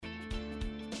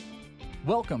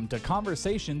Welcome to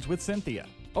Conversations with Cinthia.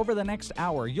 Over the next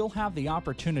hour, you'll have the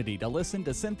opportunity to listen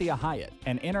to Cinthia Hiett,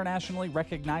 an internationally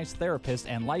recognized therapist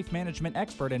and life management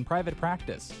expert in private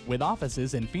practice, with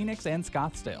offices in Phoenix and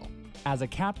Scottsdale. As a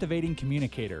captivating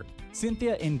communicator,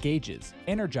 Cinthia engages,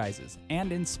 energizes,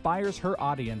 and inspires her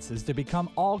audiences to become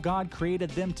all God created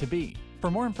them to be.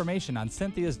 For more information on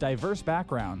Cinthia's diverse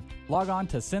background, log on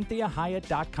to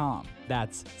CinthiaHiett.com.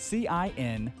 That's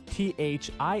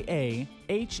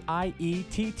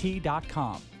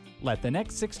CinthiaHiett.com. Let the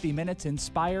next 60 minutes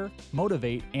inspire,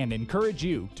 motivate, and encourage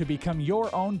you to become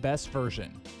your own best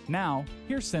version. Now,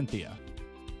 here's Cinthia.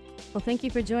 Well, thank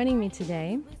you for joining me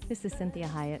today. This is Cinthia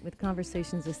Hiett with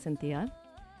Conversations with Cinthia.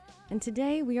 And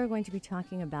today we are going to be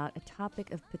talking about a topic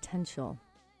of potential.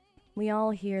 We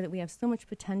all hear that we have so much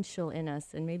potential in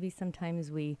us, and maybe sometimes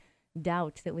we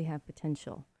doubt that we have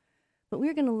potential. But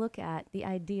we're going to look at the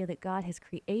idea that God has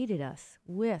created us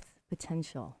with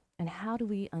potential, and how do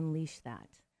we unleash that?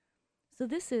 So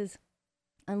this is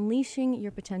unleashing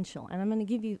your potential, and I'm going to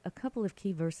give you a couple of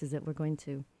key verses that we're going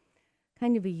to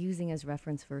kind of be using as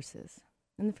reference verses.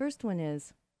 And the first one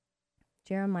is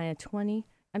Jeremiah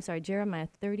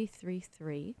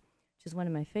 33:3, which is one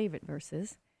of my favorite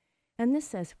verses. And this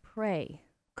says, "Pray,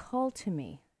 call to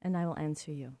me, and I will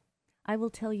answer you. I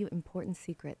will tell you important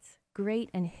secrets,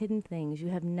 great and hidden things you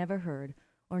have never heard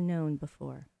or known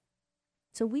before."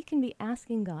 So we can be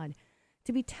asking God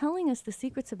to be telling us the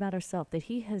secrets about ourselves that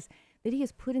He has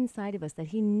put inside of us, that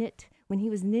He knit when He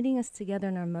was knitting us together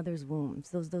in our mother's wombs,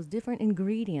 those different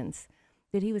ingredients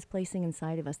that He was placing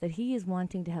inside of us, that He is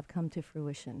wanting to have come to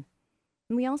fruition.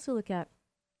 And we also look at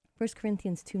 1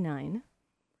 Corinthians 2:9.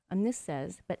 And this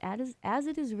says, "But as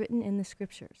it is written in the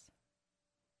Scriptures,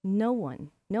 no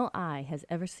one, no eye has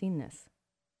ever seen this.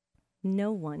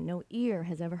 No one, no ear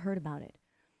has ever heard about it.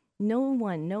 No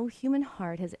one, no human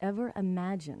heart has ever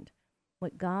imagined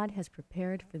what God has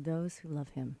prepared for those who love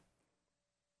Him."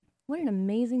 What an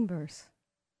amazing verse.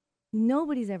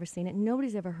 Nobody's ever seen it.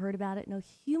 Nobody's ever heard about it. No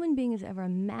human being has ever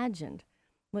imagined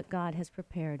what God has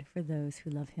prepared for those who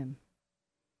love Him.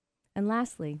 And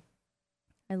lastly,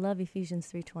 I love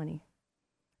Ephesians 3:20.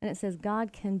 And it says,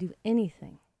 God can do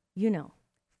anything,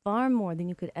 far more than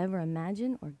you could ever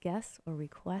imagine or guess or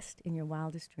request in your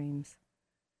wildest dreams.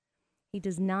 He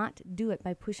does not do it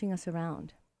by pushing us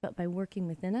around, but by working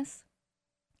within us,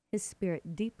 His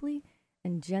Spirit deeply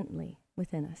and gently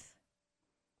within us.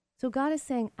 So God is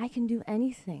saying, I can do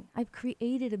anything. I've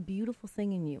created a beautiful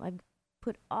thing in you. I've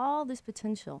put all this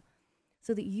potential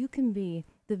so that you can be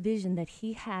the vision that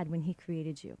He had when He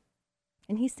created you.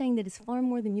 And He's saying that it's far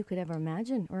more than you could ever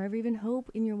imagine or ever even hope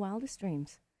in your wildest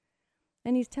dreams.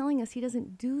 And He's telling us He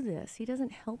doesn't do this. He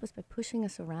doesn't help us by pushing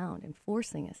us around and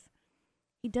forcing us.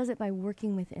 He does it by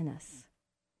working within us.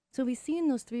 So we see in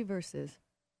those three verses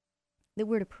that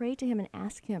we're to pray to Him and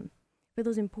ask Him for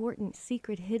those important,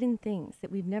 secret, hidden things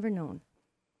that we've never known.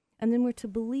 And then we're to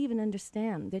believe and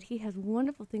understand that He has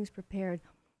wonderful things prepared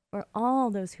for all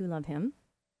those who love Him.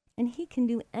 And He can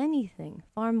do anything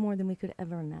far more than we could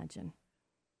ever imagine.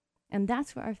 And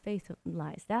that's where our faith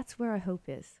lies. That's where our hope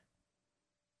is.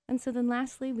 And so then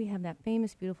lastly, we have that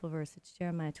famous, beautiful verse. It's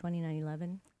Jeremiah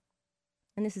 29:11.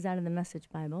 And this is out of the Message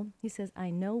Bible. He says, "I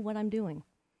know what I'm doing.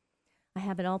 I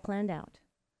have it all planned out.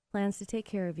 Plans to take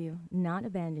care of you, not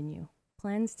abandon you.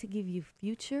 Plans to give you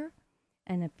future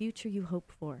and a future you hope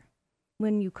for.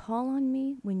 When you call on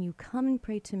me, when you come and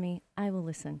pray to me, I will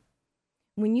listen.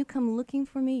 When you come looking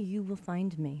for me, you will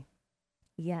find me.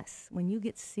 Yes, when you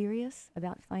get serious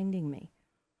about finding me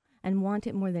and want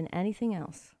it more than anything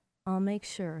else, I'll make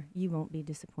sure you won't be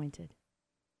disappointed."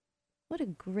 What a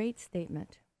great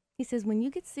statement. He says, when you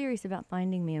get serious about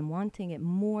finding me and wanting it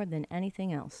more than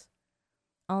anything else,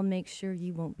 I'll make sure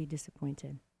you won't be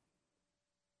disappointed.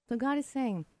 So God is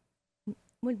saying,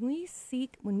 when we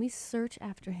search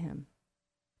after Him,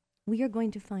 we are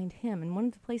going to find Him. And one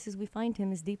of the places we find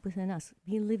Him is deep within us.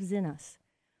 He lives in us.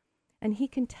 And He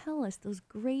can tell us those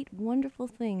great, wonderful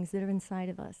things that are inside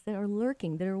of us, that are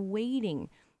lurking, that are waiting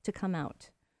to come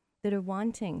out, that are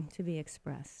wanting to be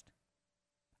expressed.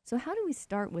 So how do we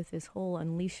start with this whole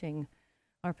unleashing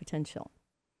our potential?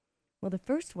 Well, the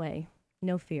first way,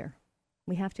 no fear.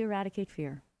 We have to eradicate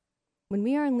fear. When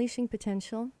we are unleashing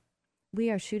potential,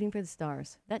 we are shooting for the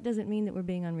stars. That doesn't mean that we're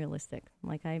being unrealistic.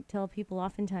 Like I tell people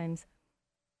oftentimes,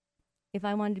 if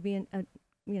I wanted to be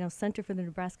a center for the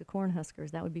Nebraska Cornhuskers,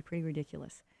 that would be pretty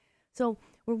ridiculous. So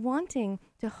we're wanting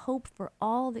to hope for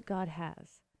all that God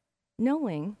has,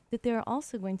 knowing that there are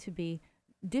also going to be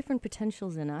different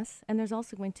potentials in us, and there's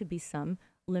also going to be some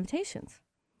limitations.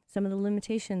 Some of the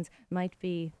limitations might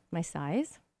be my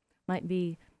size, might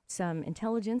be some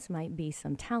intelligence, might be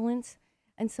some talents,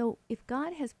 And so if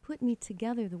God has put me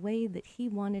together the way that he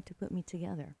wanted to put me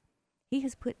together, he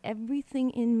has put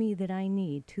everything in me that I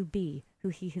need to be who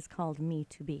he has called me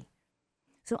to be.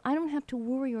 So I don't have to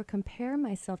worry or compare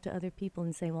myself to other people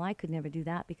and say, well, I could never do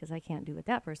that because I can't do what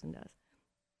that person does.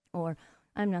 Or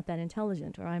I'm not that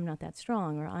intelligent, or I'm not that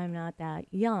strong, or I'm not that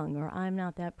young, or I'm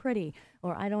not that pretty,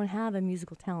 or I don't have a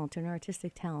musical talent or an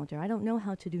artistic talent, or I don't know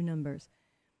how to do numbers.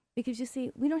 Because you see,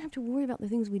 we don't have to worry about the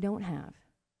things we don't have.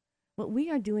 What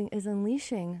we are doing is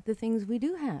unleashing the things we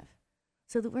do have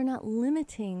so that we're not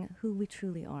limiting who we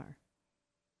truly are.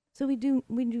 So we do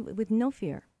with no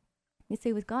fear. We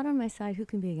say, with God on my side, who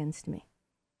can be against me?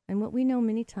 And what we know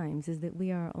many times is that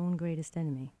we are our own greatest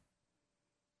enemy.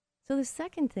 So the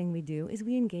second thing we do is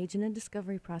we engage in a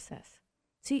discovery process.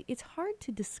 See, it's hard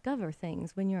to discover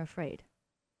things when you're afraid.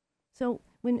 So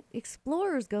when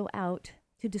explorers go out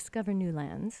to discover new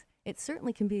lands, it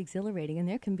certainly can be exhilarating and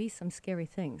there can be some scary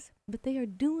things. But they are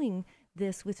doing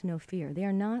this with no fear. They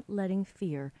are not letting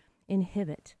fear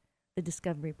inhibit the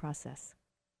discovery process.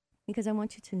 Because I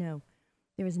want you to know,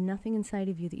 there is nothing inside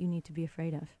of you that you need to be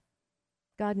afraid of.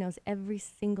 God knows every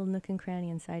single nook and cranny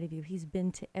inside of you. He's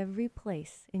been to every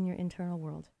place in your internal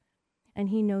world. And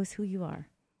he knows who you are.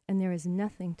 And there is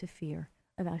nothing to fear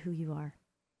about who you are.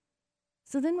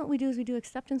 So then what we do is we do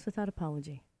acceptance without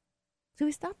apology. So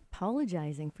we stop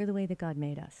apologizing for the way that God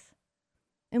made us.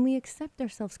 And we accept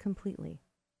ourselves completely.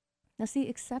 Now see,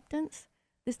 acceptance,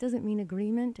 this doesn't mean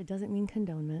agreement. It doesn't mean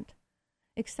condonement.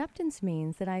 Acceptance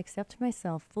means that I accept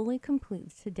myself fully,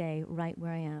 completely today, right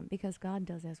where I am, because God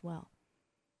does as well.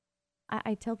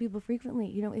 I tell people frequently,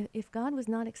 you know, if God was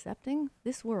not accepting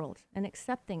this world and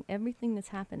accepting everything that's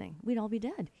happening, we'd all be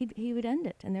dead. He would end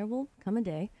it, and there will come a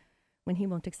day when he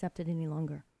won't accept it any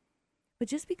longer. But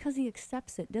just because he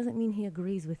accepts it doesn't mean he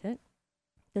agrees with it,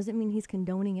 doesn't mean he's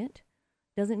condoning it,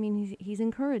 doesn't mean he's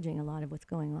encouraging a lot of what's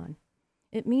going on.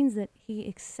 It means that he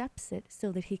accepts it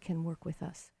so that he can work with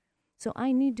us. So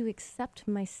I need to accept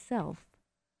myself,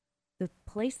 the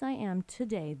place I am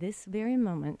today, this very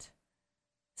moment,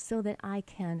 so that I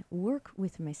can work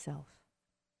with myself.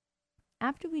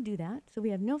 After we do that, so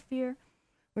we have no fear,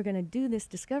 we're going to do this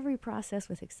discovery process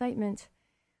with excitement.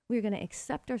 We're going to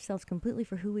accept ourselves completely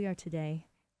for who we are today.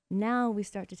 Now we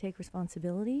start to take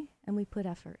responsibility and we put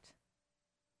effort.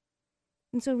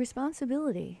 And so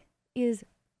responsibility is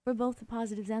for both the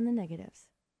positives and the negatives.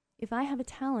 If I have a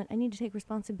talent, I need to take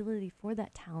responsibility for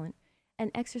that talent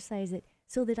and exercise it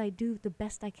so that I do the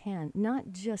best I can,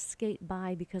 not just skate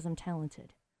by because I'm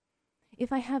talented.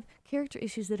 If I have character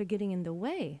issues that are getting in the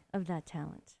way of that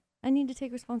talent, I need to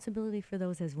take responsibility for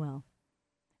those as well.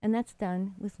 And that's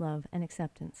done with love and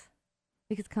acceptance,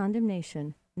 because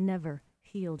condemnation never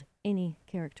healed any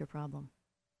character problem.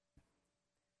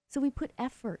 So we put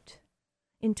effort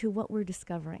into what we're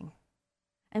discovering,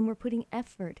 and we're putting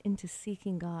effort into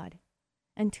seeking God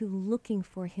and to looking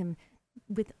for him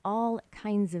with all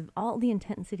the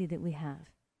intensity that we have.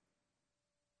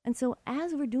 And so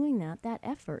as we're doing that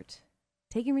effort,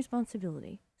 taking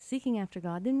responsibility, seeking after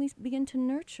God, then we begin to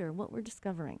nurture what we're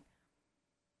discovering.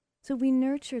 So we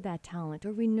nurture that talent,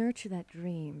 or we nurture that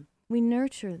dream. We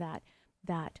nurture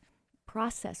that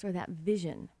process or that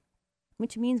vision,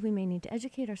 which means we may need to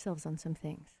educate ourselves on some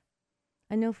things.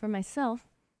 I know for myself,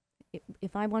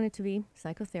 if I wanted to be a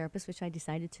psychotherapist, which I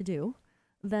decided to do,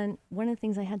 then one of the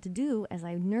things I had to do as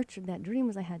I nurtured that dream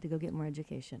was I had to go get more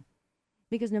education.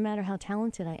 Because no matter how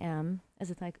talented I am as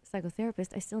a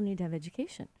psychotherapist, I still need to have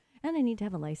education. And I need to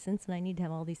have a license, and I need to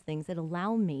have all these things that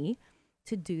allow me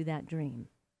to do that dream.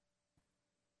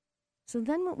 So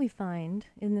then what we find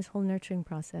in this whole nurturing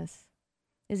process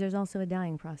is there's also a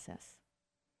dying process.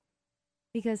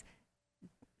 Because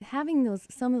having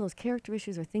some of those character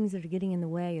issues or things that are getting in the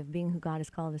way of being who God has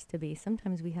called us to be,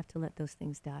 sometimes we have to let those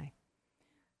things die.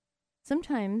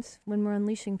 Sometimes when we're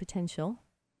unleashing potential,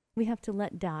 we have to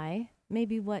let die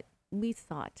maybe what we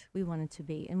thought we wanted to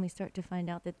be, and we start to find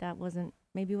out that that wasn't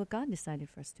maybe what God decided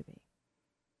for us to be.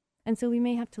 And so we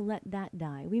may have to let that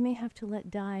die. We may have to let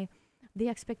die the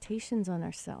expectations on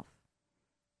ourselves,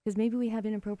 because maybe we have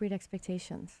inappropriate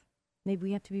expectations. Maybe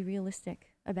we have to be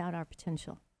realistic about our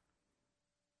potential.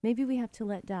 Maybe we have to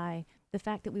let die the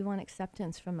fact that we want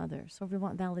acceptance from others, or we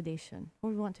want validation, or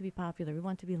we want to be popular, we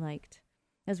want to be liked,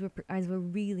 as we're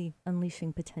really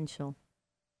unleashing potential.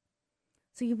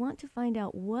 So you want to find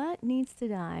out what needs to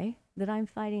die that I'm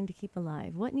fighting to keep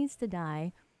alive. What needs to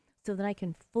die so that I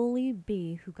can fully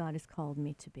be who God has called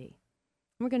me to be.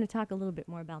 And we're going to talk a little bit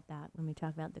more about that when we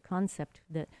talk about the concept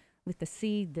that with the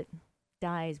seed that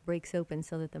dies, breaks open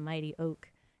so that the mighty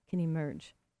oak can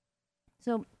emerge.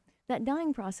 So that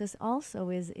dying process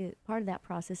also part of that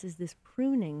process is this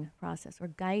pruning process, or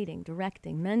guiding,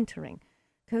 directing, mentoring,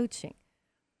 coaching.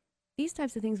 These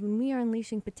types of things, when we are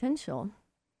unleashing potential,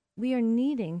 we are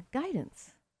needing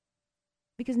guidance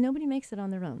because nobody makes it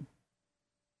on their own.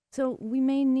 So we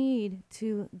may need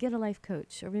to get a life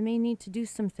coach, or we may need to do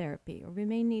some therapy, or we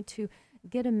may need to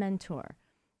get a mentor.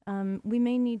 We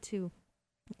may need to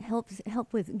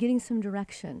help with getting some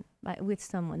direction with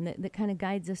someone that kind of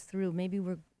guides us through. Maybe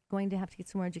we're going to have to get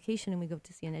some more education, and we go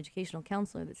to see an educational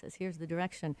counselor that says, here's the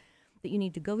direction that you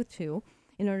need to go to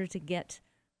in order to get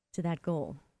to that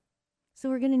goal. So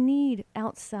we're going to need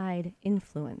outside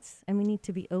influence, and we need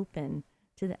to be open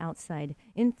to the outside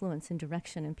influence and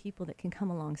direction and people that can come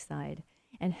alongside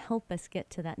and help us get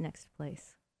to that next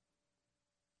place.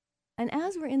 And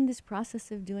as we're in this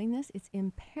process of doing this, it's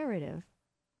imperative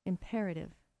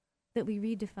that we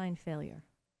redefine failure.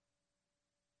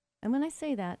 And when I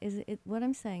say that, what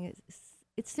I'm saying is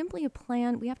it's simply a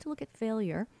plan. We have to look at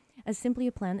failure as simply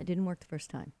a plan that didn't work the first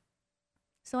time.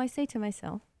 So I say to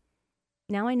myself,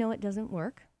 now I know it doesn't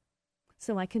work,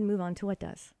 so I can move on to what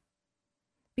does.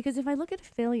 Because if I look at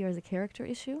failure as a character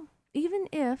issue, even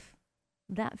if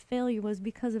that failure was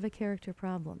because of a character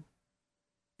problem,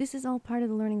 this is all part of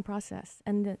the learning process.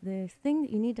 And the thing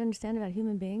that you need to understand about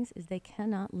human beings is they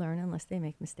cannot learn unless they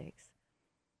make mistakes.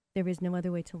 There is no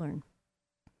other way to learn.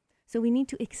 So we need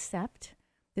to accept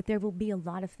that there will be a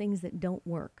lot of things that don't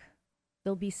work.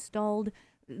 They'll be stalled,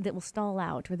 that will stall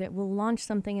out, or that will launch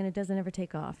something and it doesn't ever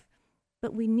take off.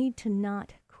 But we need to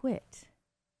not quit.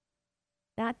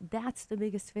 That's the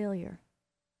biggest failure,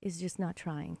 is just not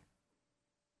trying.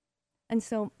 And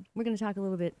so we're going to talk a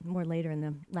little bit more later in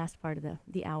the last part of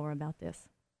the hour about this.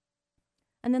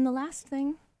 And then the last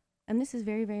thing, and this is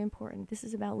very, very important, this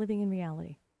is about living in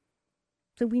reality.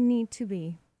 So we need to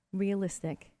be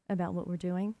realistic about what we're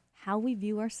doing, how we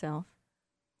view ourselves,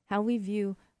 how we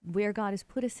view where God has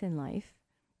put us in life,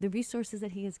 the resources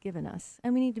that he has given us,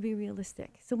 and we need to be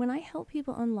realistic. So when I help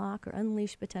people unlock or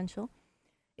unleash potential,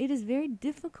 it is very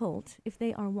difficult if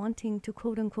they are wanting to,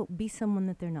 quote unquote, be someone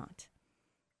that they're not.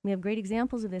 We have great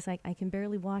examples of this. I can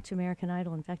barely watch American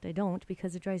Idol. In fact, I don't,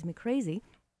 because it drives me crazy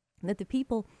that the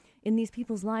people in these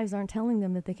people's lives aren't telling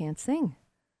them that they can't sing.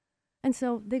 And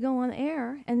so they go on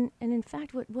air, and in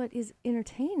fact, what is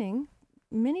entertaining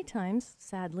many times,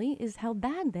 sadly, is how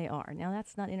bad they are. Now,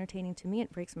 that's not entertaining to me.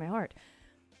 It breaks my heart.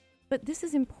 But this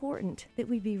is important that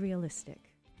we be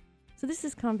realistic. So this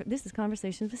is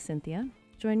Conversations with Cinthia.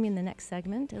 Join me in the next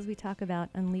segment as we talk about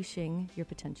unleashing your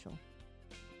potential.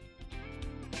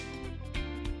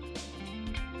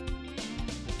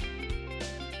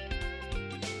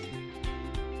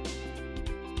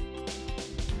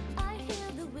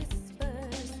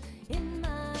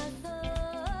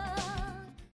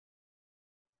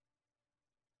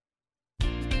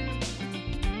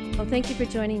 Well, thank you for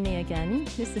joining me again.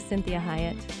 This is Cinthia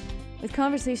Hiett with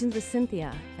Conversations with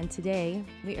Cinthia, and today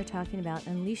we are talking about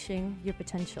unleashing your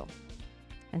potential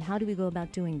and how do we go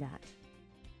about doing that.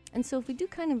 And so if we do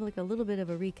kind of like a little bit of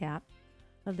a recap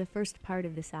of the first part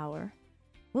of this hour,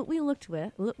 what we looked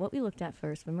at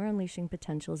first when we're unleashing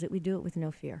potential is that we do it with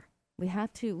no fear. We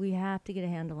have to get a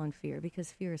handle on fear,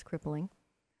 because fear is crippling.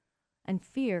 And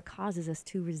fear causes us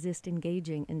to resist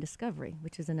engaging in discovery,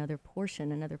 which is another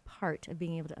part of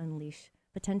being able to unleash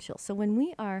potential. So when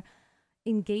we are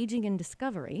engaging in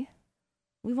discovery,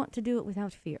 we want to do it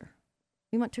without fear.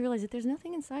 We want to realize that there's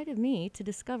nothing inside of me to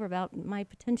discover about my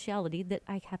potentiality that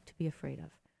I have to be afraid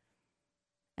of.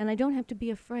 And I don't have to be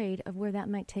afraid of where that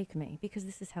might take me, because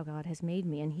this is how God has made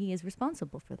me, and he is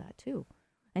responsible for that too.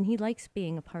 And he likes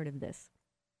being a part of this.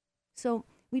 So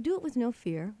we do it with no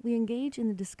fear. We engage in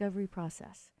the discovery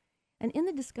process. And in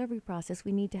the discovery process,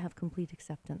 we need to have complete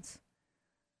acceptance.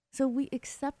 So we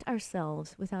accept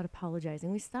ourselves without apologizing.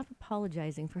 We stop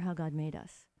apologizing for how God made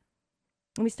us.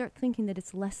 And we start thinking that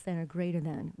it's less than or greater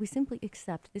than. We simply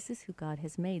accept this is who God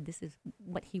has made. This is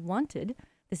what he wanted.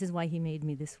 This is why he made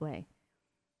me this way.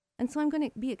 And so I'm going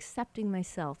to be accepting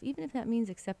myself, even if that means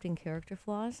accepting character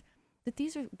flaws,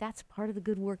 that's part of the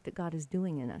good work that God is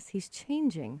doing in us. He's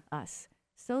changing us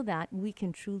so that we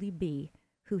can truly be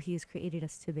who he has created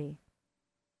us to be.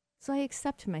 So I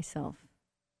accept myself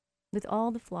with all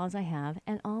the flaws I have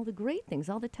and all the great things,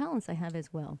 all the talents I have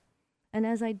as well. And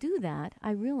as I do that,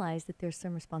 I realize that there's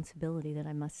some responsibility that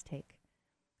I must take.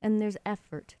 And there's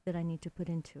effort that I need to put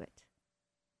into it.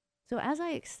 So as I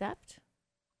accept,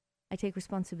 I take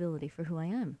responsibility for who I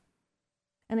am.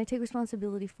 And I take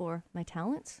responsibility for my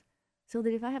talents, so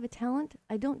that if I have a talent,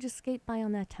 I don't just skate by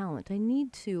on that talent. I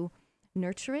need to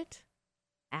nurture it,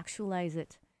 actualize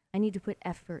it. I need to put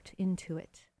effort into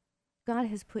it. God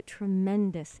has put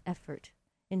tremendous effort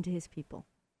into his people.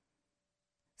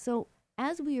 So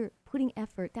as we are putting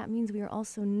effort, that means we are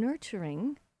also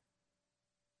nurturing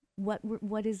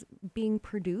what is being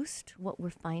produced, what we're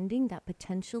finding, that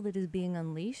potential that is being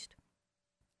unleashed.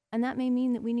 And that may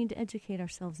mean that we need to educate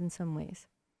ourselves in some ways.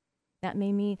 That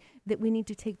may mean that we need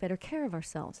to take better care of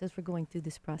ourselves as we're going through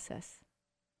this process.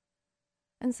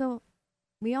 And so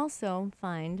we also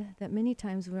find that many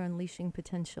times we're unleashing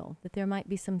potential, that there might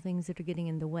be some things that are getting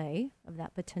in the way of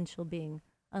that potential being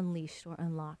unleashed or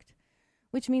unlocked,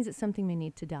 which means that something may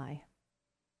need to die.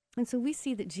 And so we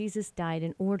see that Jesus died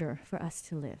in order for us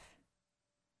to live.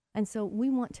 And so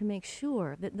we want to make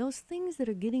sure that those things that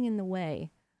are getting in the way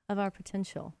of our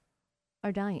potential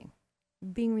are dying,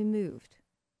 being removed,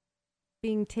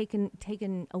 being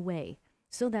taken away,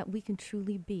 so that we can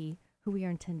truly be who we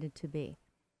are intended to be.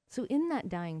 So in that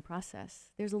dying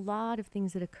process, there's a lot of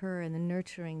things that occur in the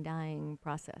nurturing, dying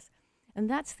process. And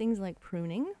that's things like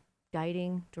pruning,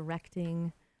 guiding,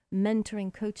 directing,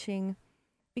 mentoring, coaching.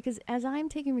 Because as I'm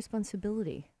taking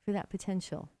responsibility for that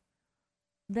potential,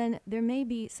 then there may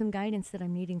be some guidance that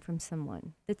I'm needing from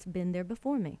someone that's been there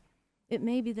before me. It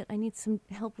may be that I need some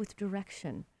help with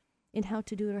direction in how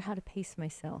to do it or how to pace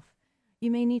myself.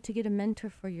 You may need to get a mentor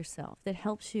for yourself that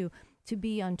helps you to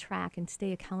be on track and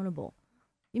stay accountable.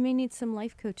 You may need some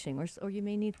life coaching, or you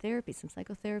may need therapy, some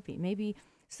psychotherapy, maybe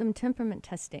some temperament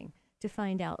testing to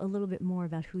find out a little bit more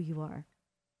about who you are.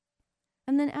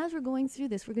 And then as we're going through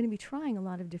this, we're going to be trying a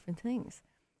lot of different things.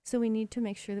 So we need to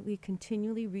make sure that we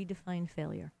continually redefine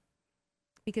failure,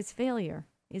 because failure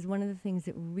is one of the things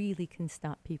that really can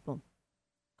stop people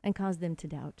and cause them to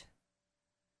doubt.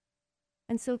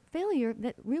 And so failure,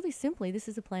 that really simply, this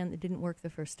is a plan that didn't work the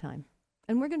first time.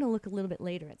 And we're going to look a little bit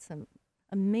later at some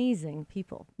amazing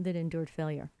people that endured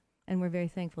failure, and we're very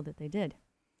thankful that they did.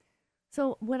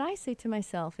 So what I say to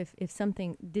myself, if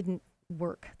something didn't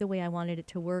work the way I wanted it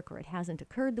to work, or it hasn't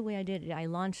occurred the way I did, I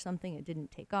launched something, it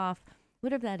didn't take off,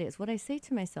 whatever that is, what I say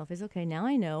to myself is, okay, now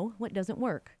I know what doesn't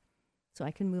work, so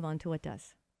I can move on to what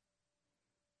does.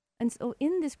 And so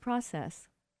in this process,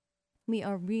 we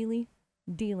are really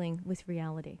dealing with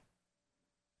reality.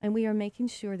 And we are making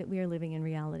sure that we are living in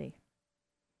reality.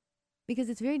 Because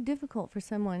it's very difficult for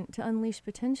someone to unleash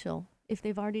potential if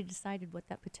they've already decided what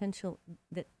that potential,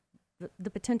 that the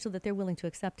potential that they're willing to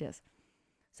accept is.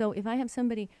 So if I have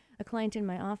somebody, a client in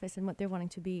my office, and what they're wanting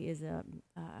to be is a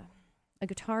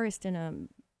guitarist in a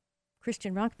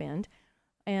Christian rock band,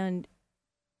 and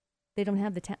they don't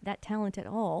have that talent at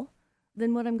all,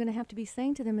 then what I'm going to have to be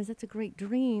saying to them is, that's a great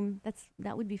dream.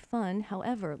 That would be fun.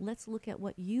 However, let's look at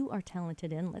what you are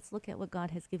talented in. Let's look at what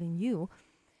God has given you.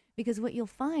 Because what you'll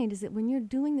find is that when you're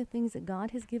doing the things that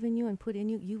God has given you and put in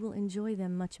you, you will enjoy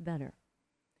them much better.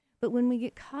 But when we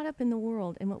get caught up in the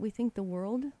world and what we think the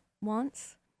world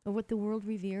wants or what the world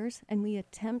reveres, and we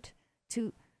attempt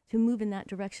to move in that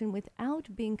direction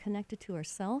without being connected to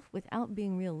ourselves, without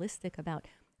being realistic about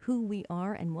who we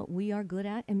are and what we are good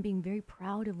at, and being very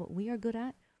proud of what we are good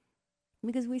at,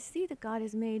 because we see that God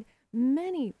has made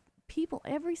many people,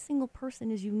 every single person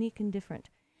is unique and different.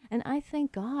 And I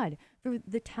thank God for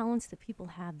the talents that people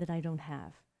have that I don't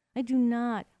have. I do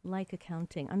not like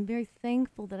accounting. I'm very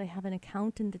thankful that I have an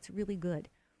accountant that's really good,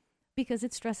 because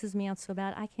it stresses me out so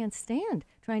bad I can't stand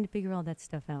trying to figure all that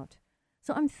stuff out.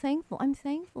 So I'm thankful. I'm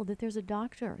thankful that there's a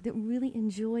doctor that really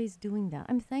enjoys doing that.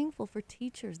 I'm thankful for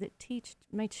teachers that teach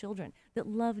my children that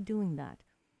love doing that.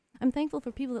 I'm thankful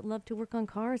for people that love to work on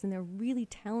cars and they're really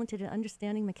talented at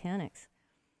understanding mechanics.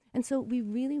 And so we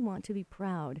really want to be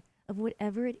proud of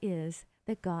whatever it is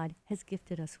that God has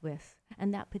gifted us with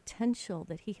and that potential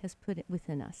that he has put it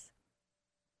within us.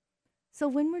 So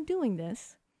when we're doing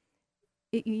this,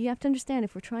 you have to understand,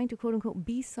 if we're trying to, quote unquote,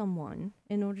 be someone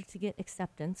in order to get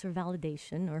acceptance or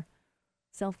validation or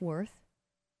self-worth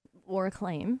or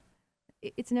acclaim,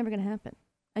 it's never going to happen.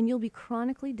 And you'll be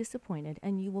chronically disappointed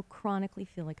and you will chronically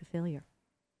feel like a failure.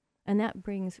 And that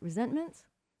brings resentments.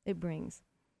 It brings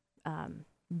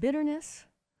bitterness.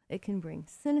 It can bring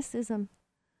cynicism.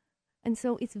 And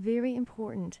so it's very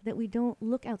important that we don't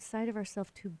look outside of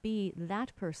ourselves to be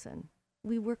that person.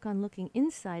 We work on looking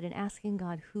inside and asking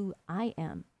God who I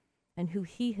am and who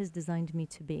he has designed me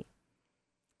to be.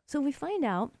 So we find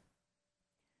out,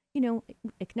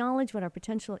 acknowledge what our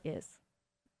potential is.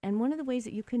 And one of the ways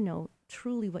that you can know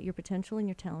truly what your potential and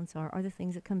your talents are the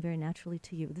things that come very naturally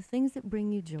to you, the things that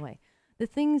bring you joy, the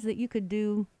things that you could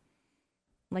do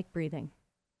like breathing.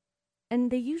 And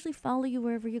they usually follow you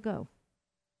wherever you go.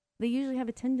 They usually have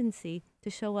a tendency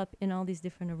to show up in all these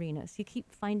different arenas. You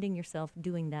keep finding yourself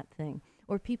doing that thing,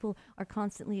 or people are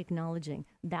constantly acknowledging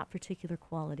that particular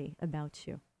quality about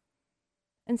you.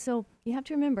 And so you have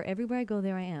to remember, everywhere I go,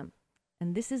 there I am.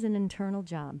 And this is an internal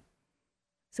job.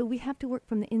 So we have to work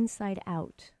from the inside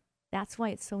out. That's why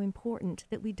it's so important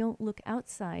that we don't look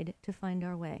outside to find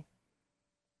our way.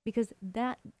 Because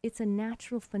it's a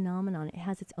natural phenomenon. It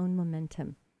has its own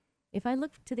momentum. If I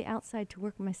look to the outside to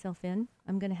work myself in,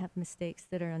 I'm going to have mistakes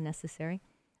that are unnecessary.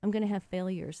 I'm going to have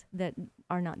failures that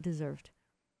are not deserved.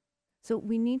 So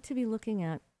we need to be looking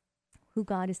at who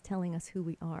God is telling us who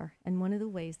we are. And one of the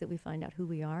ways that we find out who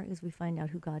we are is we find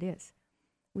out who God is.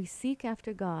 We seek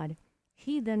after God.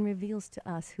 He then reveals to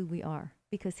us who we are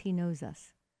because he knows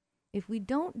us. If we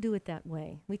don't do it that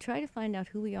way, we try to find out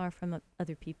who we are from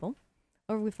other people,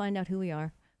 or we find out who we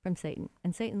are from Satan.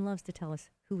 And Satan loves to tell us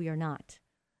who we are not.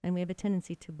 And we have a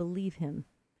tendency to believe him.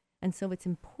 And so it's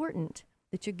important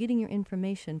that you're getting your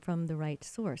information from the right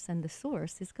source. And the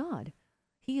source is God.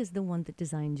 He is the one that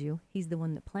designed you. He's the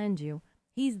one that planned you.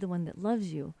 He's the one that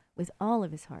loves you with all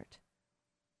of his heart.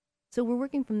 So we're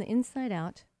working from the inside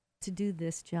out to do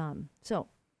this job. So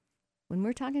when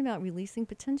we're talking about releasing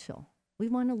potential, we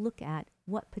want to look at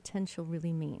what potential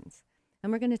really means.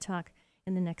 And we're going to talk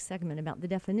in the next segment about the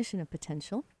definition of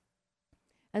potential,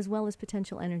 as well as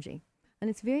potential energy.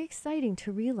 And it's very exciting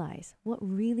to realize what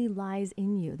really lies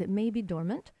in you that may be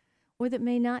dormant, or that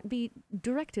may not be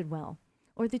directed well,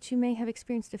 or that you may have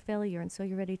experienced a failure and so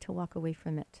you're ready to walk away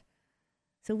from it.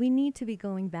 So we need to be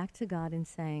going back to God and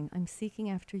saying, I'm seeking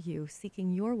after you,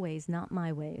 seeking your ways, not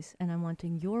my ways, and I'm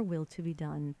wanting your will to be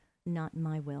done, not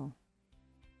my will.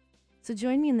 So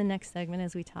join me in the next segment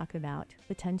as we talk about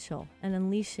potential and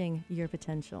unleashing your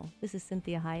potential. This is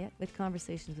Cinthia Hiett with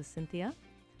Conversations with Cinthia.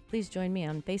 Please join me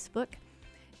on Facebook,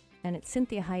 and it's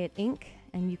Cinthia Hiett Inc.,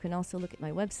 and you can also look at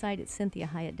my website at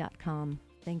CinthiaHiett.com.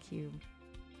 Thank you.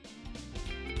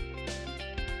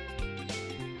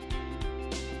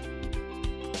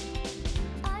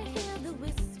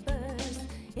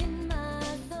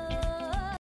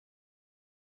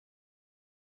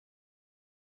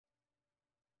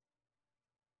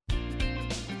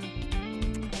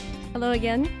 Hello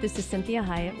again, this is Cinthia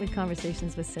Hiett with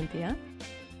Conversations with Cinthia,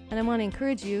 and I want to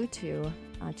encourage you to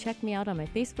check me out on my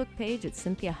Facebook page at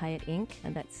Cinthia Hiett Inc.,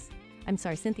 and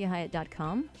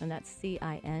CinthiaHiett.com, and that's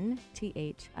CinthiaHiett,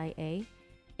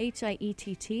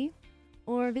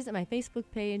 or visit my Facebook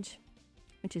page,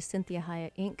 which is Cinthia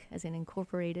Hiett Inc., as in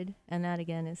incorporated, and that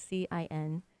again is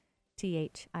CinthiaHiettinc.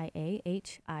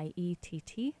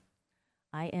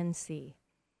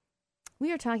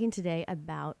 We are talking today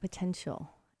about potential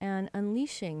and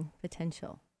unleashing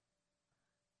potential.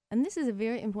 And this is a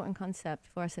very important concept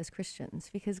for us as Christians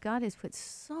because God has put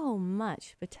so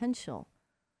much potential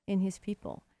in his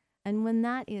people. And when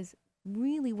that is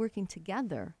really working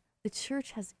together, the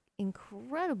church has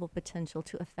incredible potential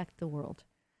to affect the world.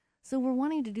 So we're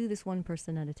wanting to do this one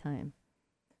person at a time.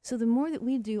 So the more that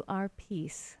we do our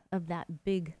piece of that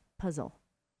big puzzle,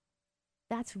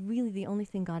 that's really the only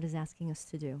thing God is asking us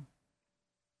to do.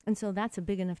 And so that's a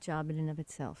big enough job in and of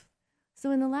itself.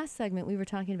 So in the last segment, we were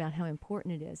talking about how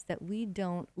important it is that we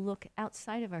don't look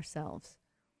outside of ourselves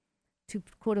to,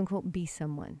 quote unquote, be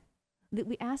someone. That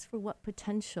we ask for what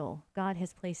potential God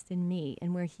has placed in me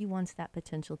and where he wants that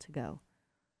potential to go.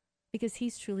 Because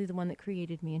he's truly the one that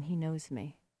created me and he knows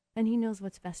me. And he knows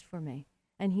what's best for me.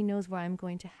 And he knows where I'm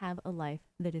going to have a life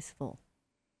that is full.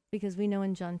 Because we know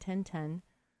in John 10:10,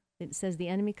 it says the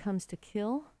enemy comes to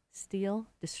kill, steal,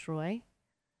 destroy.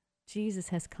 Jesus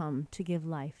has come to give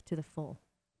life to the full.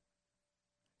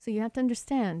 So you have to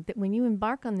understand that when you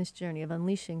embark on this journey of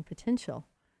unleashing potential,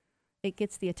 it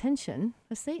gets the attention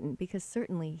of Satan because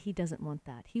certainly he doesn't want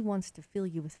that. He wants to fill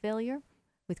you with failure,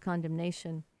 with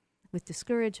condemnation, with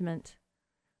discouragement,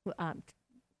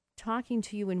 talking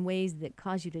to you in ways that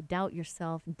cause you to doubt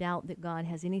yourself, doubt that God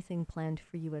has anything planned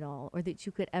for you at all, or that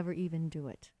you could ever even do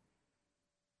it.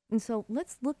 And so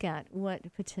let's look at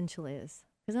what potential is.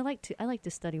 Because I like to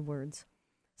study words.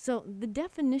 So the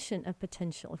definition of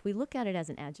potential, if we look at it as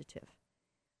an adjective,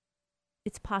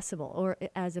 it's possible, or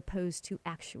as opposed to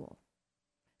actual.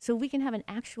 So we can have an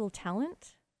actual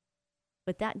talent,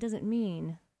 but that doesn't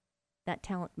mean that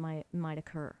talent might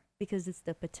occur, because it's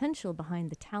the potential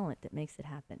behind the talent that makes it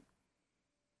happen.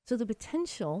 So the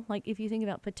potential, like if you think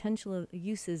about potential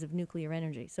uses of nuclear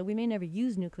energy, so we may never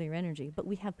use nuclear energy, but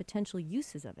we have potential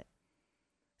uses of it.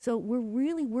 So we're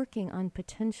really working on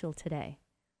potential today.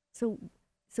 So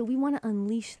we want to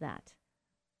unleash that.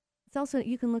 It's also,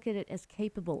 you can look at it as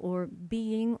capable or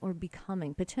being or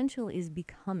becoming. Potential is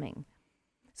becoming.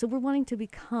 So we're wanting to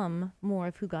become more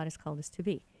of who God has called us to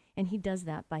be. And he does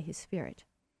that by his Spirit.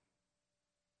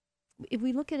 If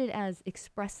we look at it as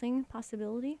expressing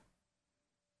possibility,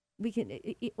 we can,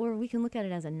 or we can look at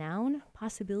it as a noun,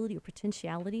 possibility or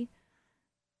potentiality.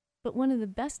 But one of the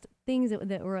best things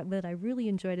that I really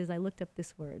enjoyed as I looked up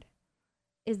this word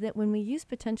is that when we use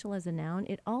potential as a noun,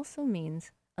 it also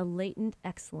means a latent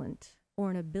excellence or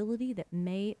an ability that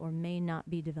may or may not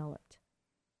be developed.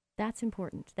 That's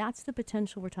important. That's the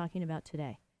potential we're talking about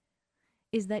today,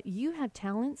 is that you have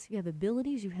talents, you have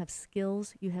abilities, you have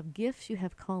skills, you have gifts, you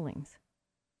have callings.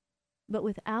 But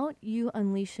without you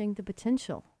unleashing the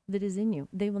potential that is in you,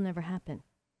 they will never happen.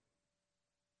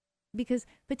 Because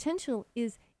potential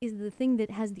is the thing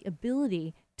that has the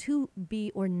ability to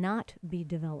be or not be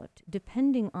developed,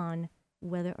 depending on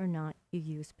whether or not you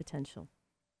use potential.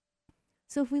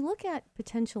 So if we look at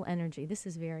potential energy, this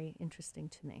is very interesting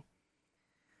to me.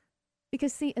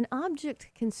 Because see, an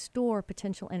object can store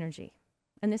potential energy,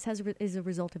 and this is a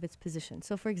result of its position.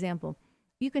 So for example,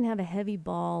 you can have a heavy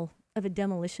ball of a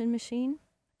demolition machine,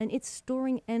 and it's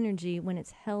storing energy when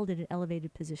it's held at an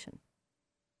elevated position.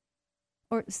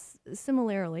 Or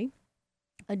similarly,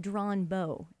 a drawn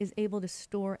bow is able to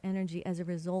store energy as a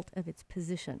result of its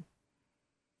position.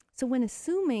 So when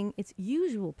assuming its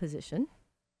usual position,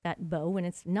 that bow, when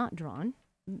it's not drawn,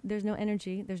 there's no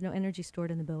energy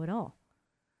stored in the bow at all.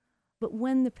 But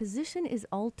when the position is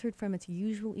altered from its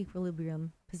usual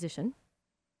equilibrium position,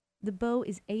 the bow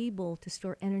is able to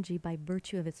store energy by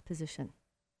virtue of its position.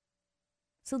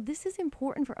 So this is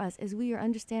important for us as we are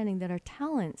understanding that our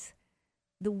talents,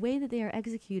 the way that they are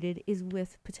executed is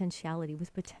with potentiality,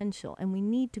 with potential, and we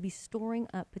need to be storing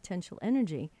up potential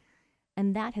energy,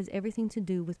 and that has everything to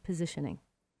do with positioning.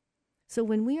 So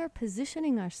when we are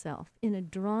positioning ourselves in a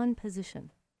drawn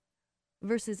position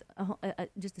versus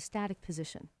just a static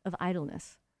position of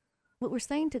idleness, what we're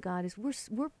saying to God is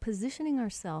we're positioning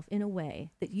ourselves in a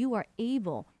way that you are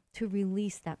able to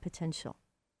release that potential.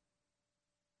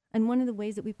 And one of the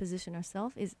ways that we position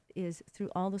ourselves is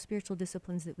through all the spiritual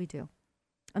disciplines that we do.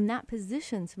 And that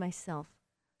positions myself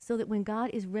so that when God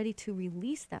is ready to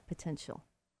release that potential,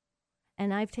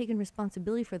 and I've taken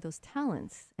responsibility for those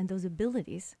talents and those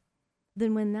abilities,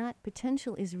 then when that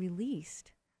potential is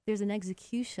released, there's an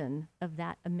execution of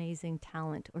that amazing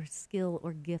talent or skill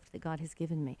or gift that God has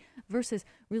given me, versus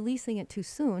releasing it too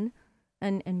soon.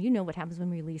 And you know what happens when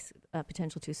we release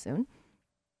potential too soon.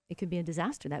 It could be a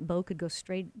disaster. That bow could go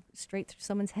straight through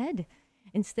someone's head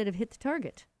instead of hit the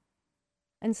target.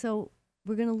 And so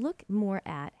we're going to look more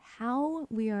at how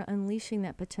we are unleashing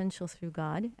that potential through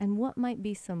God and what might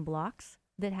be some blocks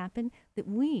that happen that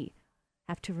we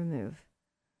have to remove,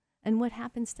 and what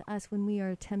happens to us when we are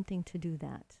attempting to do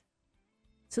that.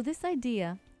 So this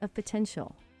idea of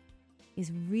potential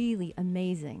is really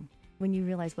amazing when you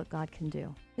realize what God can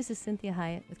do. This is Cinthia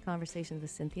Hiett with Conversations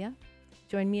with Cinthia.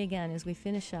 Join me again as we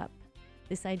finish up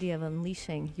this idea of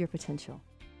unleashing your potential.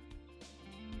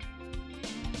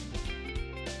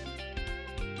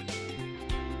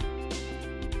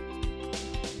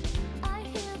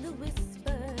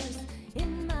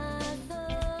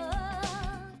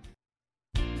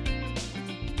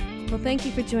 Well, thank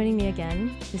you for joining me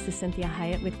again. This is Cinthia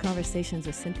Hiett with Conversations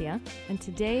with Cinthia, and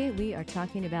today we are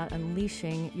talking about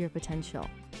unleashing your potential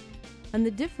and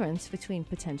the difference between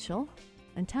potential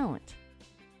and talent.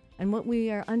 And what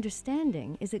we are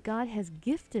understanding is that God has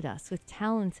gifted us with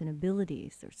talents and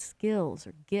abilities or skills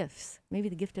or gifts, maybe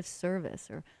the gift of service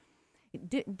or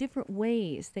different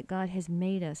ways that God has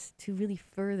made us to really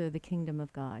further the kingdom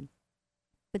of God.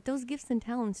 But those gifts and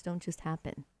talents don't just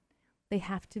happen. They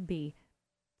have to be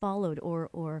followed,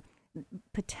 or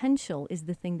potential is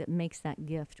the thing that makes that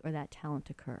gift or that talent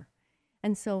occur.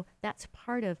 And so that's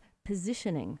part of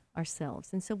positioning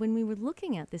ourselves. And so when we were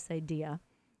looking at this idea,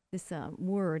 this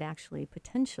word actually,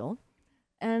 potential,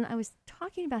 and I was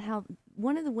talking about how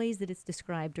one of the ways that it's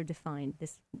described or defined,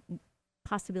 this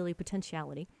possibility,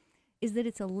 potentiality, is that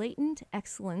it's a latent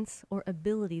excellence or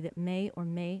ability that may or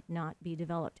may not be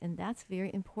developed. And that's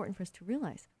very important for us to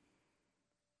realize,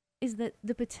 is that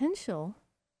the potential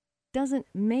doesn't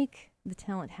make the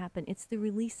talent happen. It's the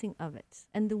releasing of it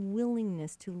and the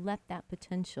willingness to let that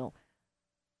potential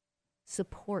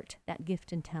support that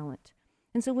gift and talent.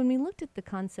 And so when we looked at the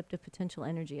concept of potential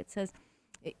energy, it says,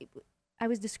 I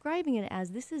was describing it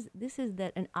as this is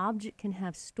that an object can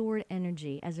have stored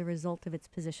energy as a result of its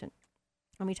position.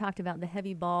 And we talked about the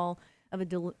heavy ball of a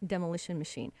demolition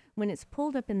machine. When it's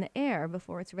pulled up in the air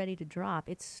before it's ready to drop,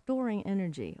 it's storing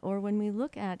energy. Or when we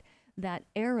look at that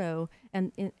arrow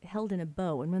and held in a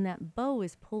bow, and when that bow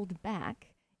is pulled back,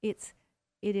 it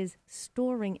is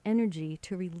storing energy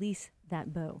to release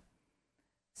that bow.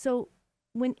 So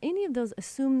when any of those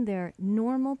assume their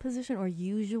normal position or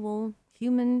usual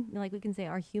human, like we can say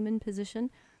our human position,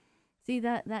 see, See,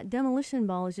 that demolition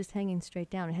ball is just hanging straight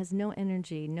down. It has no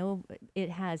energy.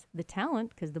 It has the talent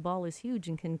because the ball is huge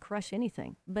and can crush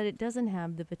anything, but it doesn't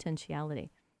have the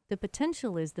potentiality. The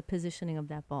potential is the positioning of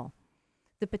that ball.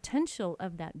 The potential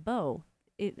of that bow,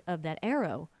 of that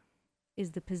arrow,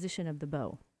 is the position of the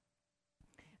bow.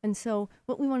 And so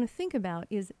what we want to think about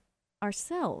is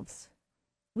ourselves.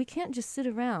 We can't just sit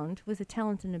around with a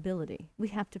talent and ability. We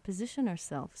have to position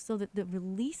ourselves so that the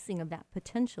releasing of that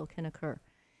potential can occur.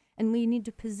 And we need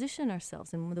to position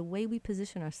ourselves, and the way we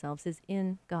position ourselves is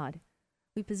in God.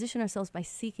 We position ourselves by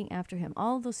seeking after Him.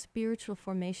 All those spiritual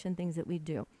formation things that we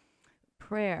do,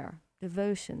 prayer,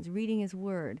 devotions, reading His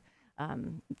Word,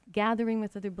 gathering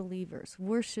with other believers,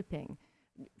 worshiping,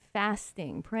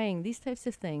 fasting, praying, these types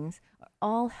of things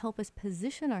all help us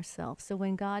position ourselves so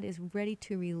when God is ready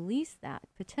to release that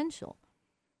potential,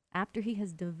 after He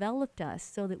has developed us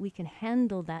so that we can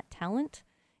handle that talent.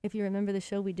 If you remember the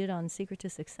show we did on Secret to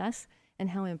Success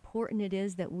and how important it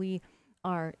is that we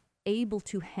are able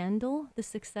to handle the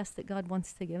success that God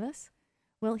wants to give us,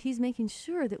 well, He's making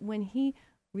sure that when He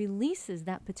releases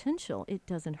that potential, it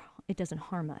doesn't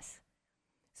harm us.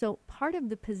 So part of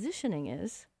the positioning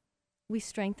is we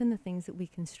strengthen the things that we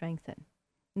can strengthen.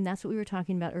 And that's what we were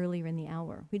talking about earlier in the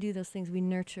hour. We do those things. We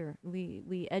nurture,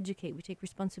 we educate, we take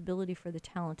responsibility for the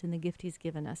talent and the gift He's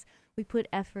given us. We put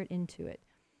effort into it.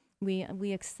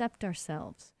 We accept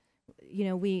ourselves. You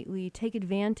know, we take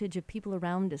advantage of people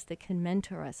around us that can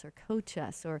mentor us or coach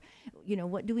us, or, you know,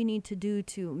 what do we need to do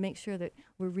to make sure that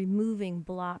we're removing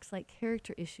blocks like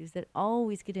character issues that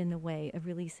always get in the way of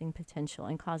releasing potential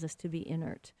and cause us to be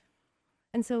inert.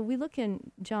 And so we look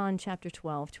in John chapter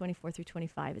 12, 24 through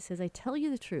 25. It says, I tell you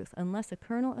the truth, unless a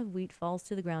kernel of wheat falls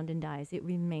to the ground and dies, it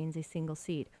remains a single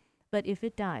seed. But if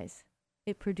it dies,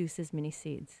 it produces many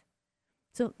seeds.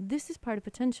 So this is part of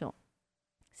potential.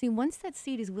 See, once that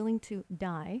seed is willing to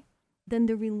die, then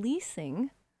the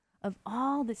releasing of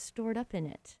all that's stored up in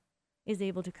it is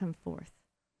able to come forth.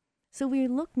 So we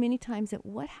look many times at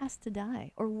what has to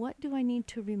die, or what do I need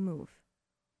to remove?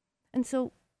 And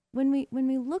so when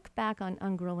we look back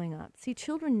on growing up, see,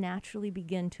 children naturally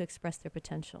begin to express their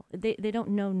potential. They don't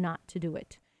know not to do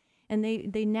it. And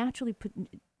they naturally put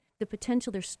the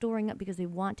potential they're storing up because they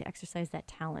want to exercise that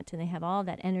talent, and they have all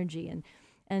that energy,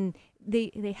 and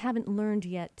they haven't learned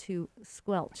yet to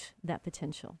squelch that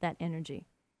potential, that energy.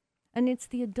 And it's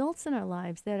the adults in our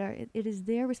lives that it is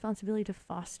their responsibility to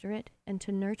foster it and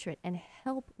to nurture it and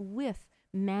help with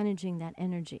managing that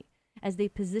energy as they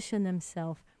position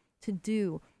themselves to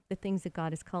do the things that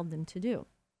God has called them to do.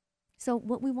 So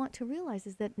what we want to realize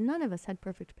is that none of us had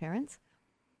perfect parents,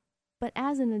 but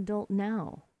as an adult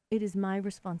now, it is my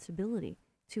responsibility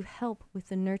to help with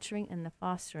the nurturing and the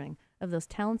fostering of those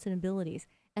talents and abilities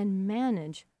and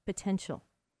manage potential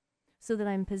so that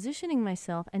I'm positioning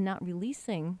myself and not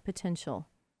releasing potential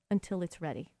until it's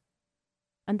ready.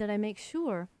 And that I make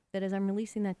sure that as I'm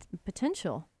releasing that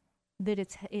potential, that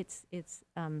it's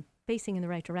facing in the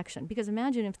right direction. Because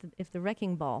imagine if the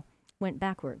wrecking ball went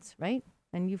backwards, right?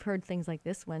 And you've heard things like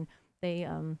this when they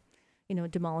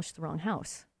demolished the wrong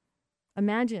house.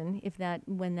 Imagine if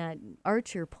when that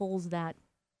archer pulls that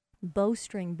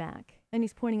bowstring back and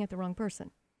he's pointing at the wrong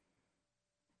person.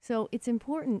 So it's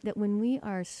important that when we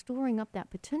are storing up that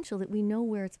potential, that we know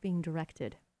where it's being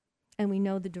directed and we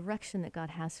know the direction that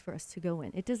God has for us to go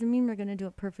in. It doesn't mean we're going to do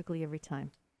it perfectly every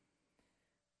time.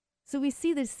 So we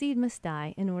see that seed must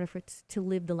die in order for it to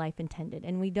live the life intended.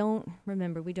 And we don't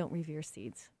revere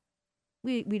seeds.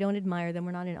 We don't admire them.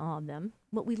 We're not in awe of them.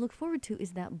 What we look forward to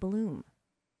is that bloom.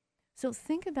 So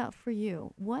think about for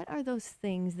you, what are those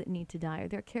things that need to die? Are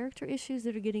there character issues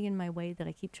that are getting in my way that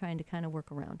I keep trying to kind of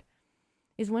work around?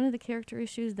 Is one of the character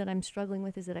issues that I'm struggling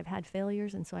with is that I've had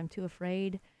failures, and so I'm too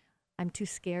afraid. I'm too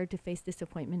scared to face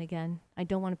disappointment again. I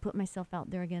don't want to put myself out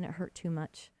there again. It hurt too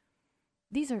much.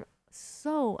 These are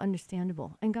so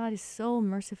understandable, and God is so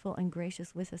merciful and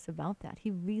gracious with us about that.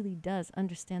 He really does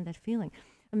understand that feeling.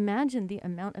 Imagine the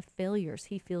amount of failures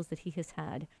He feels that He has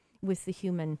had with the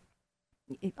human,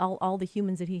 all the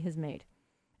humans that He has made,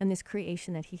 and this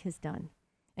creation that He has done.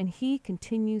 And He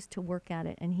continues to work at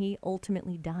it, and He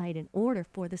ultimately died in order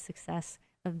for the success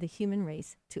of the human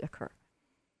race to occur.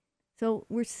 So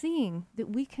we're seeing that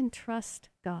we can trust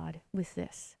God with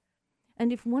this.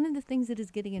 And if one of the things that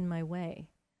is getting in my way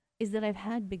is that I've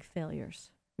had big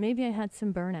failures, maybe I had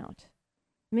some burnout,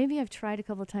 maybe I've tried a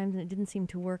couple of times and it didn't seem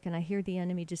to work, and I hear the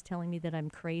enemy just telling me that I'm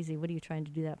crazy. What are you trying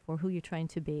to do that for? Who are you trying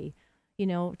to be? You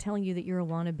know, telling you that you're a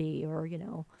wannabe, or, you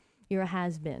know, you're a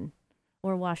has-been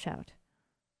or a washout.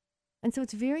 And so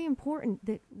it's very important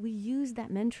that we use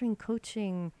that mentoring,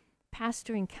 coaching,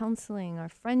 pastoring, counseling, our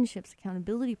friendships,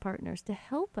 accountability partners to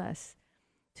help us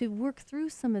to work through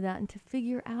some of that and to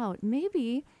figure out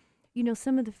maybe,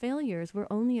 some of the failures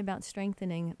were only about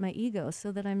strengthening my ego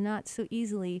so that I'm not so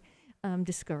easily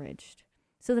discouraged,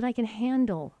 so that I can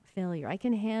handle failure. I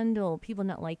can handle people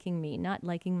not liking me, not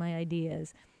liking my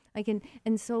ideas.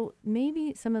 And so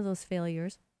maybe some of those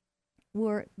failures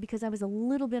were because I was a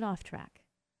little bit off track.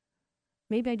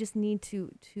 Maybe I just need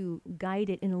to guide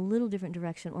it in a little different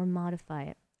direction or modify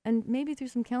it. And maybe through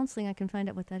some counseling, I can find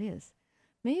out what that is.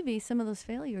 Maybe some of those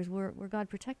failures were God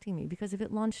protecting me, because if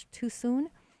it launched too soon,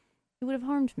 it would have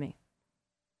harmed me.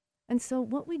 And so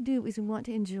what we do is we want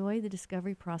to enjoy the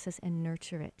discovery process and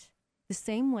nurture it. The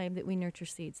same way that we nurture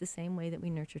seeds, the same way that we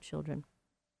nurture children.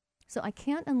 So I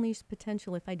can't unleash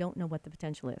potential if I don't know what the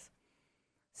potential is.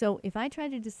 So if I try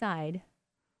to decide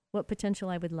what potential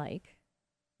I would like,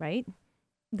 right,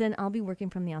 then I'll be working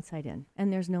from the outside in,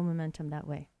 and there's no momentum that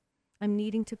way. I'm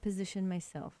needing to position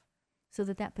myself so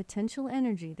that that potential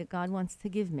energy that God wants to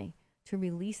give me to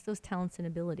release those talents and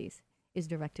abilities is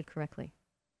directed correctly.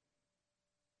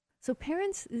 So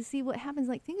parents, see what happens,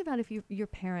 like think about if your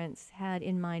parents had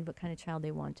in mind what kind of child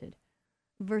they wanted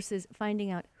versus finding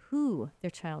out who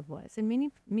their child was. And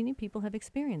many people have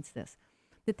experienced this,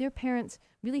 that their parents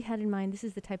really had in mind, this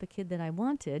is the type of kid that I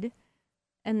wanted,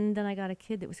 and then I got a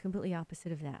kid that was completely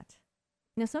opposite of that.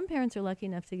 Now, some parents are lucky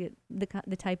enough to get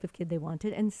the type of kid they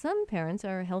wanted, and some parents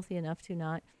are healthy enough to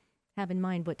not have in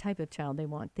mind what type of child they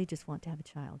want. They just want to have a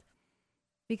child.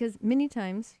 Because many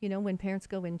times, when parents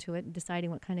go into it,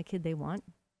 deciding what kind of kid they want,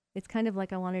 it's kind of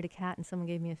like I wanted a cat and someone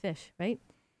gave me a fish, right?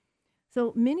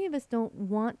 So many of us don't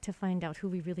want to find out who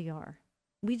we really are.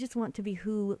 We just want to be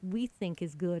who we think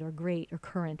is good or great or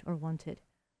current or wanted.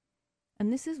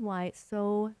 And this is why it's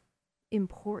so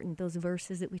important, those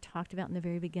verses that we talked about in the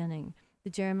very beginning, the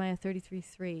Jeremiah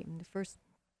 33:3, and the 1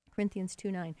 Corinthians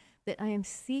 2:9, that I am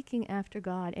seeking after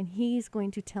God, and he's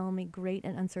going to tell me great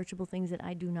and unsearchable things that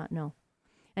I do not know.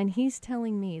 And he's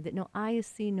telling me that no eye has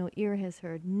seen, no ear has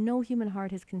heard, no human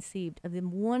heart has conceived of the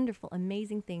wonderful,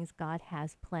 amazing things God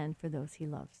has planned for those he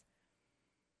loves.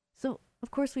 So, of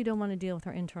course, we don't want to deal with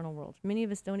our internal world. Many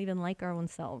of us don't even like our own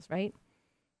selves, right?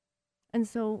 And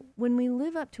so when we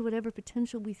live up to whatever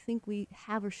potential we think we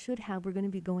have or should have, we're going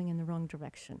to be going in the wrong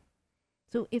direction.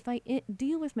 So if I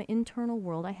deal with my internal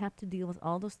world, I have to deal with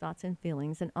all those thoughts and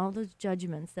feelings and all those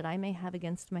judgments that I may have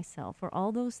against myself, or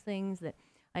all those things that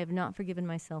I have not forgiven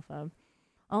myself of,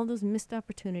 all those missed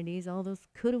opportunities, all those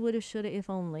coulda, woulda, shoulda, if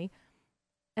only.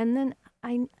 And then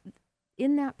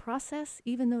in that process,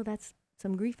 even though that's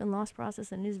some grief and loss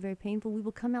process and it is very painful, we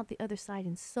will come out the other side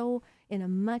and so in a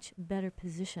much better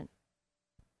position.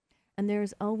 And there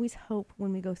is always hope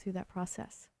when we go through that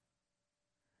process.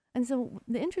 And so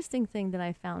the interesting thing that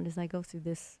I found as I go through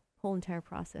this whole entire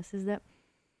process is that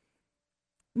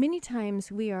many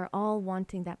times we are all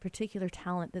wanting that particular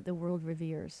talent that the world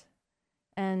reveres.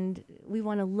 And we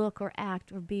want to look or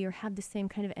act or be or have the same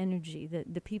kind of energy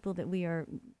that the people that we are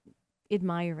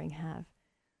admiring have.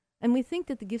 And we think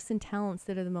that the gifts and talents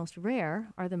that are the most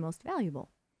rare are the most valuable.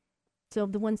 So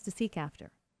the ones to seek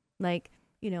after. Like,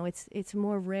 it's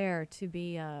more rare to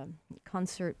be a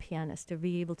concert pianist, to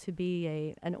be able to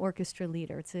be an orchestra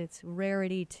leader. It's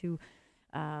rarity to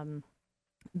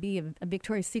be a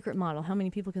Victoria's Secret model. How many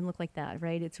people can look like that,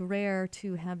 right? It's rare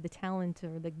to have the talent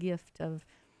or the gift of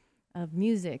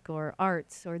music or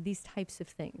arts or these types of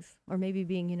things. Or maybe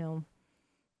being,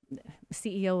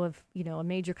 CEO of, a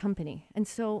major company. And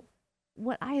so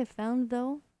what I have found,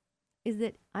 though, is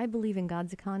that I believe in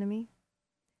God's economy.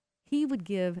 He would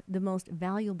give the most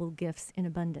valuable gifts in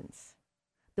abundance.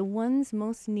 The ones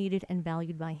most needed and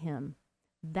valued by him.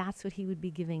 That's what he would be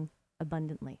giving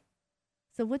abundantly.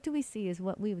 So what do we see is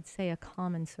what we would say a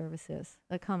common service is,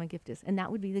 a common gift is, and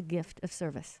that would be the gift of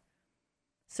service.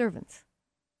 Servants.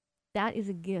 That is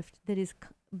a gift that is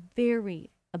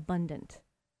very abundant.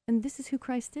 And this is who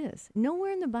Christ is.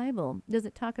 Nowhere in the Bible does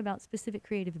it talk about specific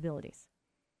creative abilities.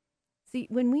 See,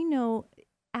 when we know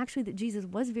actually that Jesus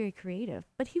was very creative,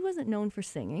 but he wasn't known for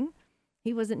singing.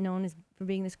 He wasn't known for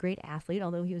being this great athlete,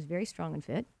 although he was very strong and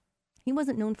fit. He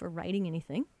wasn't known for writing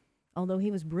anything, although he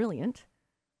was brilliant.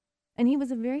 And he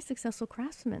was a very successful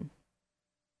craftsman.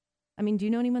 I mean, do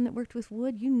you know anyone that worked with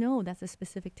wood? You know that's a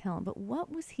specific talent. But what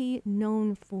was he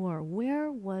known for? Where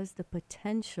was the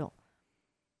potential?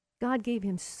 God gave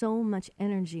him so much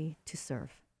energy to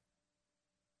serve.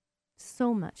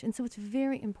 So much. And so it's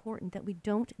very important that we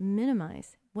don't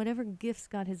minimize whatever gifts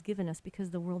God has given us because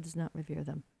the world does not revere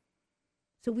them.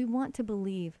 So we want to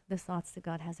believe the thoughts that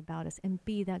God has about us and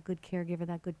be that good caregiver,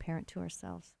 that good parent to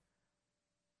ourselves.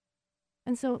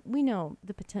 And so we know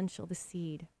the potential, the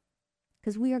seed,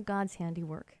 because we are God's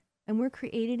handiwork. And we're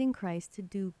created in Christ to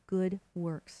do good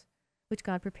works, which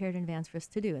God prepared in advance for us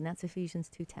to do. And that's Ephesians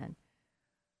 2:10.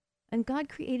 And God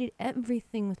created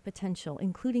everything with potential,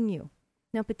 including you.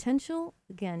 Now, potential,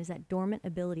 again, is that dormant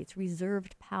ability. It's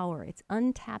reserved power. It's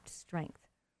untapped strength.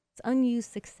 It's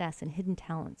unused success and hidden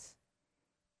talents.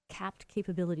 Capped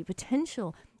capability.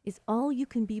 Potential is all you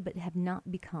can be but have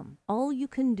not become. All you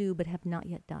can do but have not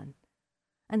yet done.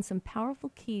 And some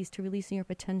powerful keys to releasing your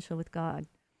potential with God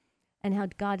and how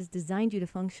God has designed you to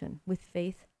function with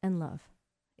faith and love.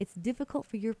 It's difficult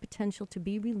for your potential to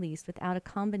be released without a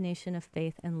combination of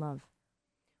faith and love.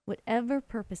 Whatever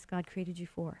purpose God created you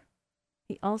for,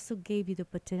 He also gave you the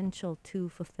potential to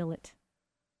fulfill it.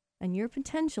 And your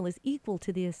potential is equal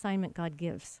to the assignment God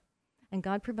gives. And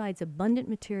God provides abundant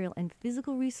material and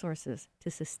physical resources to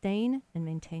sustain and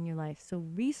maintain your life. So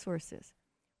resources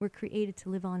were created to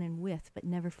live on and with, but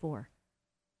never for.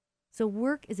 So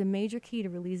work is a major key to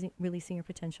releasing your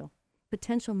potential.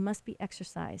 Potential must be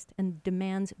exercised and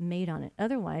demands made on it.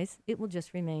 Otherwise, it will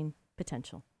just remain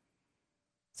potential.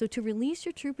 So to release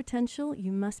your true potential,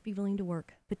 you must be willing to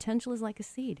work. Potential is like a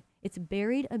seed. It's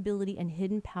buried ability and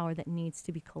hidden power that needs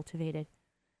to be cultivated.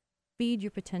 Feed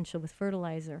your potential with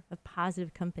fertilizer of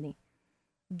positive company.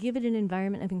 Give it an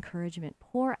environment of encouragement.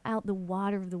 Pour out the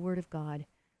water of the Word of God.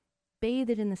 Bathe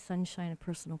it in the sunshine of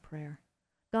personal prayer.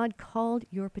 God called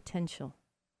your potential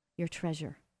your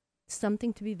treasure,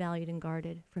 something to be valued and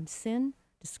guarded from sin,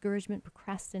 discouragement,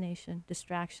 procrastination,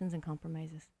 distractions, and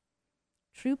compromises.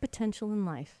 True potential in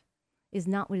life is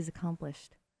not what is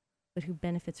accomplished, but who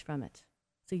benefits from it.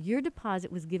 So your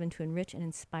deposit was given to enrich and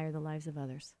inspire the lives of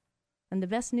others. And the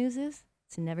best news is,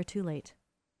 it's never too late.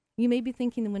 You may be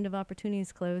thinking the window of opportunity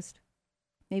is closed.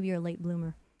 Maybe you're a late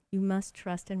bloomer. You must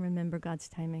trust and remember God's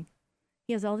timing.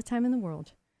 He has all the time in the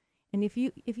world. And if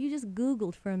you just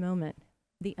Googled for a moment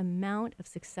the amount of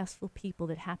successful people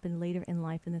that happened later in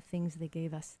life and the things they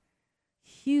gave us,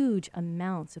 huge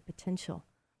amounts of potential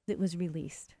that was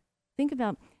released. Think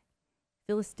about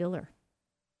Phyllis Diller.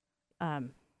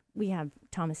 We have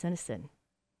Thomas Edison.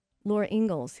 Laura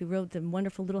Ingalls, who wrote the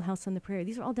wonderful Little House on the Prairie.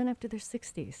 These are all done after their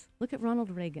 60s. Look at Ronald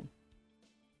Reagan.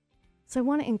 So I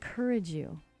want to encourage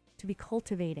you to be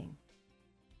cultivating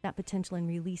that potential and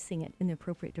releasing it in the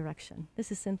appropriate direction.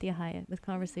 This is Cinthia Hiett with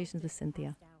Conversations with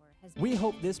Cinthia. We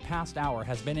hope this past hour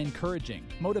has been encouraging,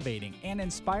 motivating, and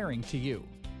inspiring to you.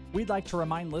 We'd like to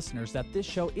remind listeners that this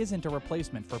show isn't a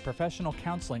replacement for professional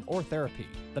counseling or therapy.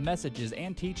 The messages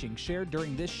and teachings shared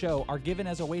during this show are given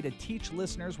as a way to teach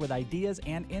listeners with ideas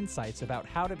and insights about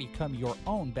how to become your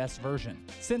own best version.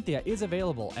 Cinthia is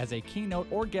available as a keynote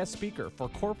or guest speaker for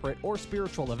corporate or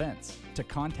spiritual events. To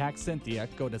contact Cinthia,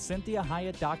 go to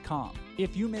CinthiaHiett.com.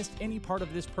 If you missed any part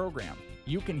of this program,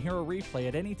 you can hear a replay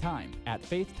at any time at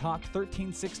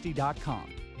faithtalk1360.com.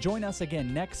 Join us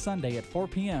again next Sunday at 4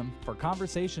 p.m. for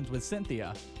Conversations with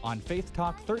Cinthia on Faith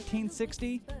Talk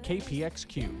 1360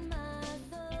 KPXQ.